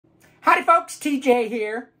Howdy folks, TJ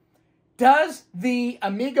here. Does the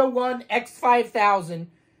AmigaOne X5000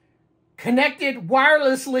 connected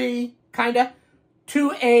wirelessly, kinda,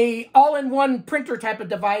 to a all-in-one printer type of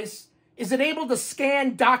device, is it able to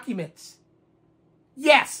scan documents?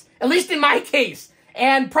 Yes, at least in my case,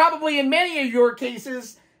 and probably in many of your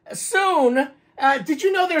cases soon. Did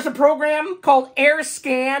you know there's a program called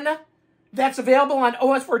AirScan that's available on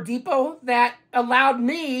OS4 Depot that allowed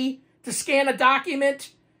me to scan a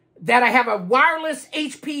document that I have a wireless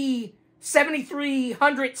HP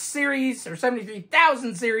 7300 series or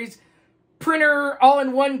 73,000 series printer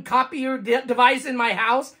all-in-one copier device in my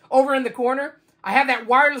house over in the corner. I have that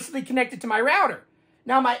wirelessly connected to my router.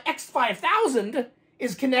 Now my X5000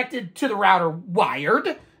 is connected to the router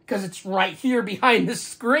wired because it's right here behind the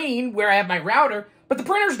screen where I have my router, but the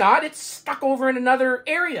printer's not. It's stuck over in another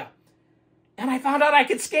area. And I found out I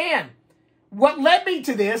could scan. What led me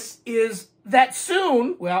to this is that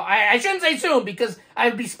soon, well, I shouldn't say soon because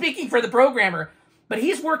I'd be speaking for the programmer, but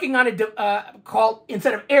he's working on a called,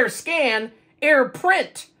 instead of AirScan,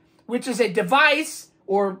 AirPrint, which is a device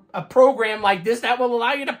or a program like this that will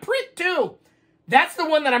allow you to print too. That's the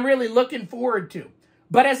one that I'm really looking forward to.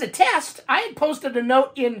 But as a test, I had posted a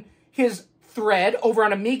note in his thread over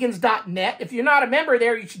on Amigans.net. If you're not a member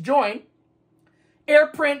there, you should join.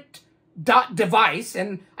 AirPrint-Device,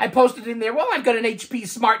 and I posted in there, well, I've got an HP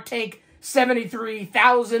Smart Tank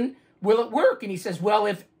 73,000. Will it work? And he says, well,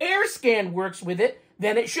 if AirScan works with it,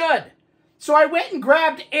 then it should. So I went and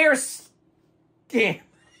grabbed AirScan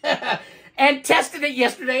and tested it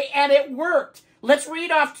yesterday, and it worked. Let's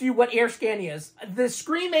read off to you what AirScan is. The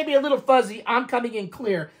screen may be a little fuzzy. I'm coming in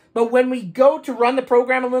clear. But when we go to run the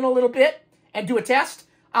program a little bit and do a test,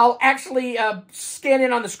 I'll actually scan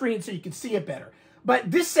in on the screen so you can see it better. But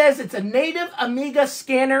this says it's a native Amiga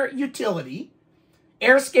scanner utility.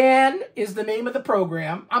 AirScan is the name of the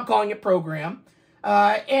program. I'm calling it program.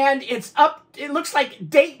 And it's up, it looks like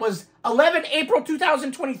date was 11 April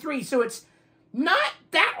 2023. So it's not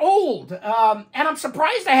that old. And I'm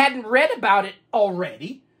surprised I hadn't read about it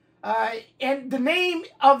already. And the name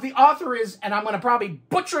of the author is, and I'm going to probably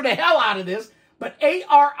butcher the hell out of this, but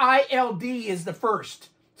ARILD is the first.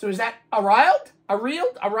 So is that Arild?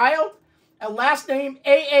 Arild? Last name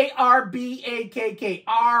AARBAKK.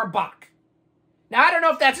 Arbach. Now, I don't know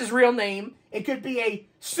if that's his real name. It could be a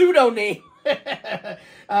pseudo name. But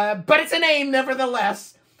it's a name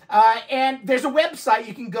nevertheless. And there's a website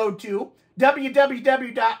you can go to,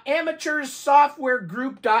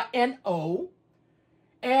 www.amateurssoftwaregroup.no.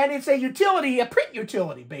 And it's a utility, a print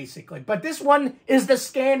utility, basically. But this one is the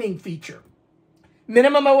scanning feature.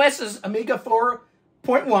 Minimum OS is Amiga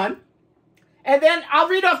 4.1. And then I'll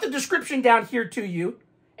read off the description down here to you.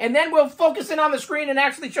 And then we'll focus in on the screen and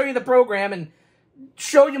actually show you the program and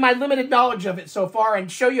show you my limited knowledge of it so far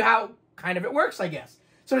and show you how kind of it works, I guess.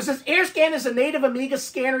 So it says, AirScan is a native Amiga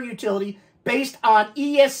scanner utility based on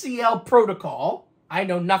ESCL protocol. I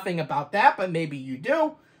know nothing about that, but maybe you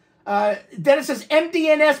do. Then it says,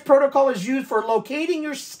 MDNS protocol is used for locating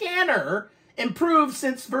your scanner, improved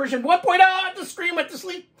since version 1.0. The screen went to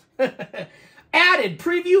sleep. Added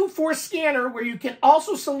preview for scanner where you can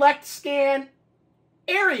also select scan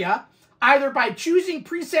area either by choosing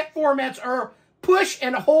preset formats or push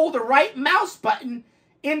and hold the right mouse button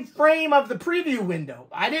in frame of the preview window.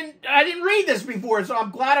 I didn't read this before, so I'm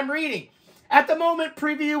glad I'm reading. At the moment,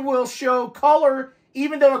 preview will show color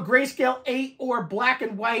even though a grayscale 8 or black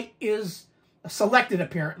and white is selected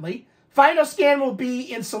apparently. Final scan will be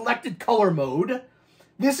in selected color mode.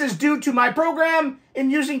 This is due to my program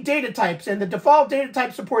in using data types, and the default data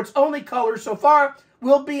type supports only color so far,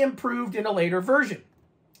 will be improved in a later version.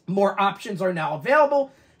 More options are now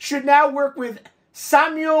available. Should now work with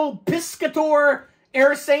Samuel Piscator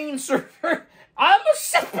AirScan server. I'm a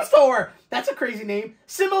Piscator. That's a crazy name.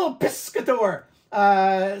 Samuel Piscator.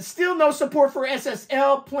 Still no support for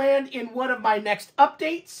SSL planned in one of my next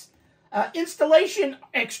updates. Installation,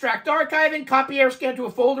 extract archiving, copy AirScan to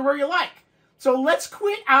a folder where you like. So let's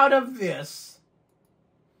quit out of this.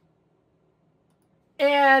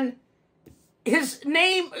 And his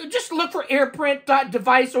name, just look for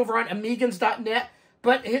AirPrint-Device over on Amigans.net.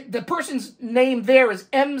 But the person's name there is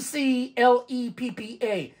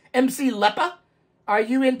MCLEPPA. MC Leppa? Are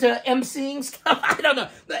you into MCing stuff? I don't know.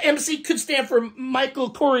 The MC could stand for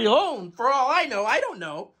Michael Corleone, for all I know. I don't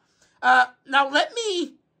know. Now let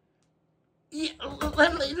me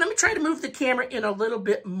try to move the camera in a little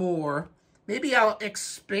bit more. Maybe I'll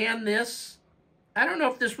expand this. I don't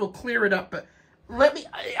know if this will clear it up, but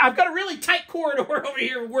I've got a really tight corridor over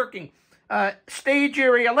here working. Stage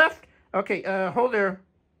area left. Okay, hold there.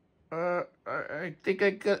 I think I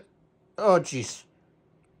got, oh, jeez.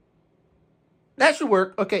 that should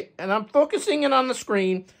work. Okay, and I'm focusing it on the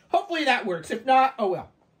screen. Hopefully that works. If not, oh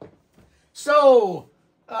well. So,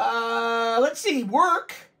 let's see,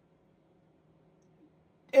 work.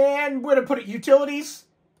 And we're going to put it utilities,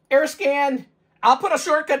 AirScan. I'll put a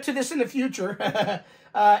shortcut to this in the future.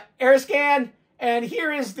 AirScan, and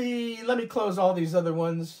here is the, let me close all these other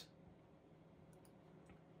ones.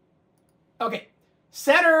 Okay,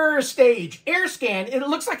 center stage, AirScan. It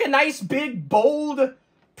looks like a nice big bold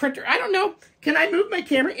printer. I don't know. Can I move my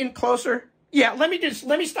camera in closer? Yeah, let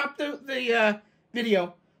me stop the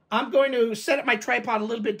video. I'm going to set up my tripod a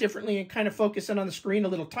little bit differently and kind of focus in on the screen a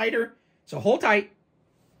little tighter. So hold tight.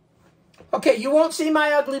 Okay, you won't see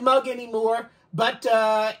my ugly mug anymore, but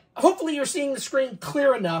hopefully you're seeing the screen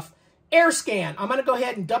clear enough. AirScan. I'm going to go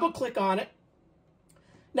ahead and double click on it.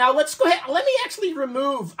 Now let's go ahead. Let me actually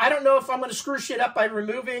remove. I don't know if I'm going to screw shit up by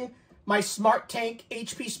removing my Smart Tank,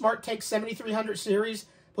 HP Smart Tank 7300 series.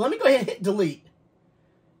 But let me go ahead and hit delete.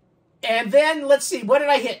 And then let's see. What did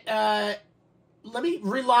I hit? Let me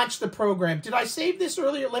relaunch the program. Did I save this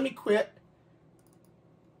earlier? Let me quit.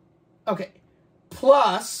 Okay.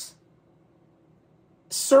 Plus,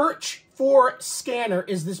 search for scanner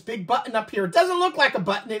is this big button up here. It doesn't look like a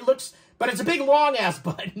button. It looks, but it's a big long ass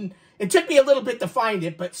button. It took me a little bit to find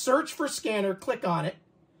it, but search for scanner, click on it.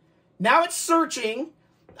 Now it's searching.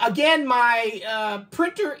 Again, my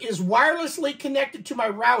printer is wirelessly connected to my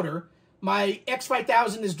router. My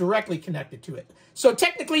X5000 is directly connected to it. So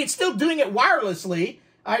technically, it's still doing it wirelessly.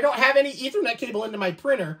 I don't have any Ethernet cable into my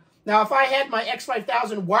printer. Now, if I had my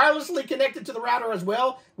X5000 wirelessly connected to the router as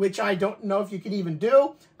well, which I don't know if you can even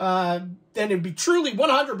do, then it'd be truly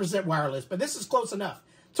 100% wireless. But this is close enough.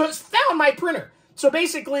 So it's found my printer. So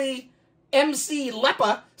basically, MC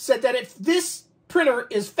Lepa said that if this printer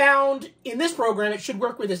is found in this program, it should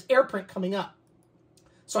work with this AirPrint coming up.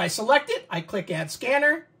 So I select it. I click Add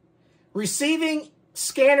Scanner. Receiving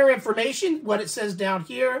scanner information, what it says down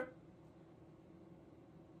here.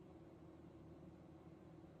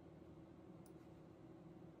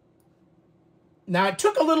 Now, it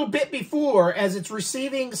took a little bit before as it's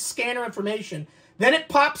receiving scanner information. Then it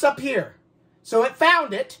pops up here. So it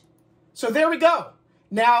found it. So there we go.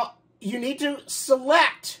 Now, you need to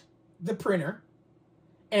select the printer.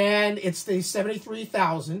 And it's the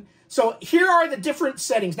 73,000. So here are the different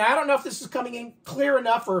settings. Now, I don't know if this is coming in clear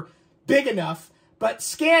enough or big enough. But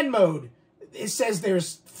scan mode, it says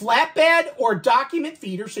there's flatbed or document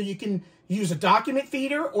feeder. So you can use a document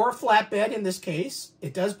feeder or a flatbed in this case.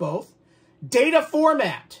 It does both. Data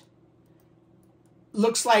format.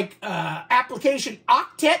 Looks like application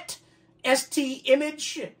octet, ST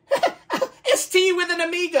image, ST with an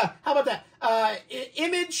Amiga. How about that?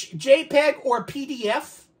 Image, JPEG, or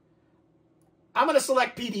PDF. I'm going to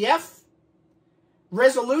select PDF.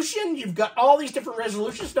 Resolution, you've got all these different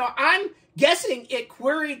resolutions. Now, I'm guessing it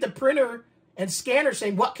queried the printer and scanner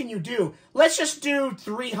saying, what can you do? Let's just do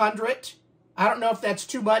 300. I don't know if that's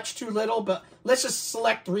too much, too little, but let's just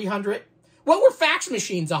select 300. What were fax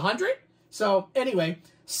machines, 100? So anyway,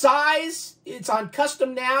 size, it's on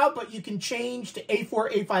custom now, but you can change to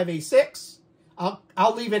A4, A5, A6.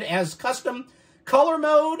 I'll leave it as custom. Color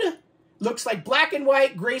mode, looks like black and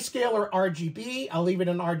white, grayscale, or RGB. I'll leave it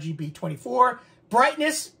in RGB 24.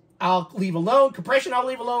 Brightness, I'll leave alone. Compression, I'll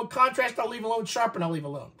leave alone. Contrast, I'll leave alone. Sharpen, I'll leave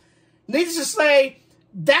alone. Needless to say,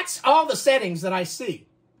 that's all the settings that I see.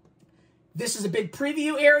 This is a big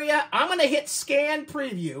preview area. I'm going to hit Scan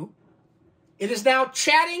Preview. It is now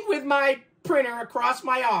chatting with my printer across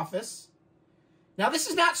my office. Now, this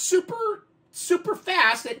is not super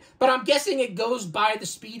fast, but I'm guessing it goes by the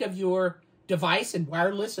speed of your device and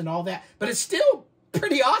wireless and all that. But it's still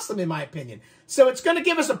pretty awesome, in my opinion. So it's going to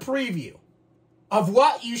give us a preview of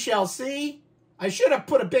what you shall see. I should have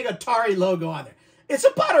put a big Atari logo on there. It's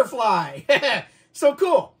a butterfly. So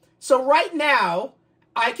cool. So right now,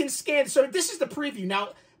 I can scan. So this is the preview. Now,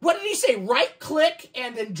 what did he say? Right-click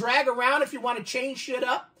and then drag around if you want to change shit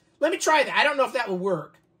up? Let me try that. I don't know if that will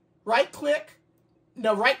work. Right-click.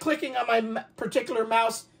 No, right-clicking on my particular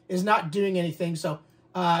mouse is not doing anything. So,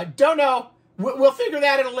 don't know. We'll figure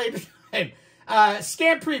that at a later time.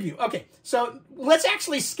 Scan preview. Okay, so let's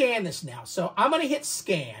actually scan this now. So I'm going to hit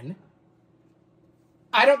scan.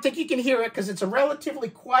 I don't think you can hear it because it's a relatively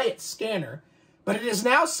quiet scanner. But it is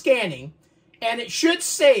now scanning. And it should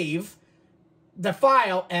save the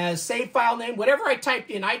file as save file name. Whatever I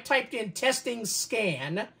typed in testing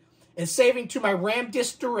scan. It's saving to my RAM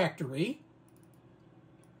disk directory,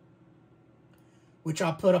 which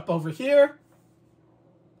I'll put up over here.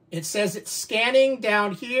 It says it's scanning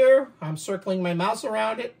down here. I'm circling my mouse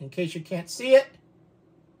around it in case you can't see it.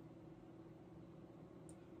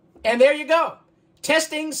 And there you go.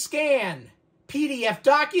 Testing scan. PDF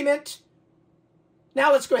document.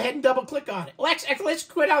 Now let's go ahead and double click on it. Let's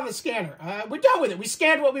quit out of the scanner. We're done with it. We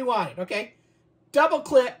scanned what we wanted, okay? Double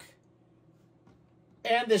click.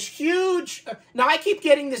 And this huge... now I keep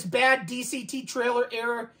getting this bad DCT trailer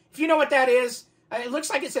error. If you know what that is, it looks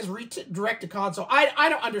like it says redirect to console. I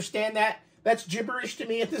don't understand that. That's gibberish to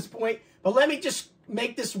me at this point. But let me just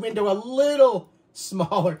make this window a little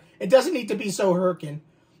smaller. It doesn't need to be so herkin.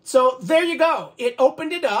 So there you go. It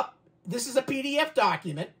opened it up. This is a PDF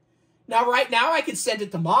document. Now, right now, I could send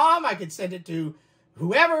it to Mom. I could send it to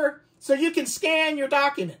whoever. So you can scan your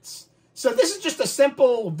documents. So this is just a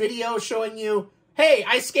simple video showing you, hey,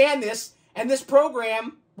 I scanned this, and this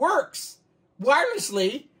program works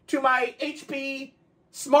wirelessly to my HP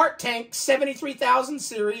Smart Tank 73000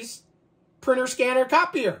 series printer scanner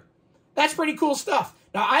copier. That's pretty cool stuff.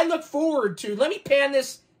 Now, I look forward to, let me pan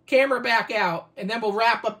this camera back out, and then we'll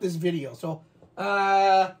wrap up this video. So,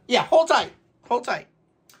 yeah, hold tight. Hold tight.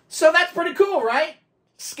 So that's pretty cool, right?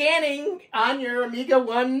 Scanning on your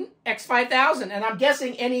AmigaOne X5000. And I'm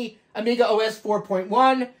guessing any AmigaOS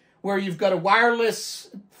 4.1, where you've got a wireless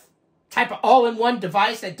type of all-in-one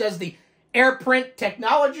device that does the AirPrint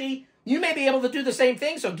technology, you may be able to do the same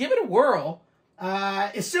thing, so give it a whirl.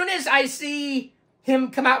 As soon as I see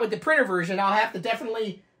him come out with the printer version, I'll have to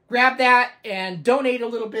definitely grab that and donate a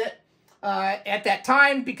little bit at that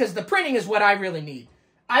time, because the printing is what I really need.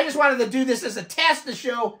 I just wanted to do this as a test to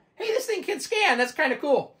show, hey, this thing can scan. That's kind of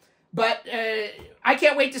cool. But I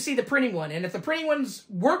can't wait to see the printing one. And if the printing one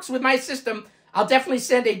works with my system, I'll definitely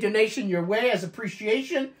send a donation your way as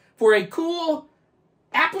appreciation for a cool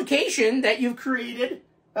application that you've created,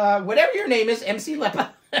 whatever your name is, MC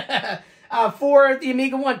Lepa, for the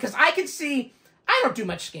AmigaOne. Because I can see, I don't do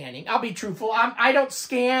much scanning. I'll be truthful. I don't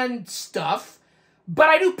scan stuff, but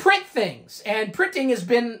I do print things. And printing has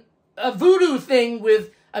been a voodoo thing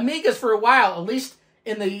with Amigas for a while, at least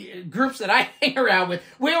in the groups that I hang around with.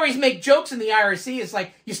 We always make jokes in the IRC. It's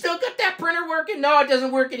like, you still got that printer working? No, it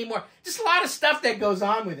doesn't work anymore. Just a lot of stuff that goes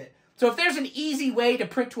on with it. So if there's an easy way to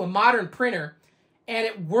print to a modern printer, and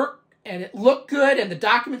it worked, and it looked good, and the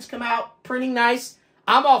documents come out printing nice,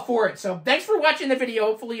 I'm all for it. So thanks for watching the video.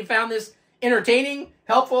 Hopefully you found this entertaining,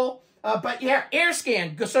 helpful. But yeah,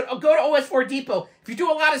 AirScan. Go to OS4 Depot. If you do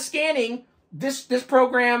a lot of scanning, this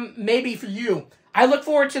program may be for you. I look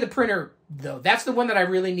forward to the printer, though. That's the one that I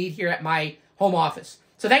really need here at my home office.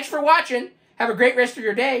 So thanks for watching. Have a great rest of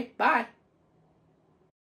your day. Bye.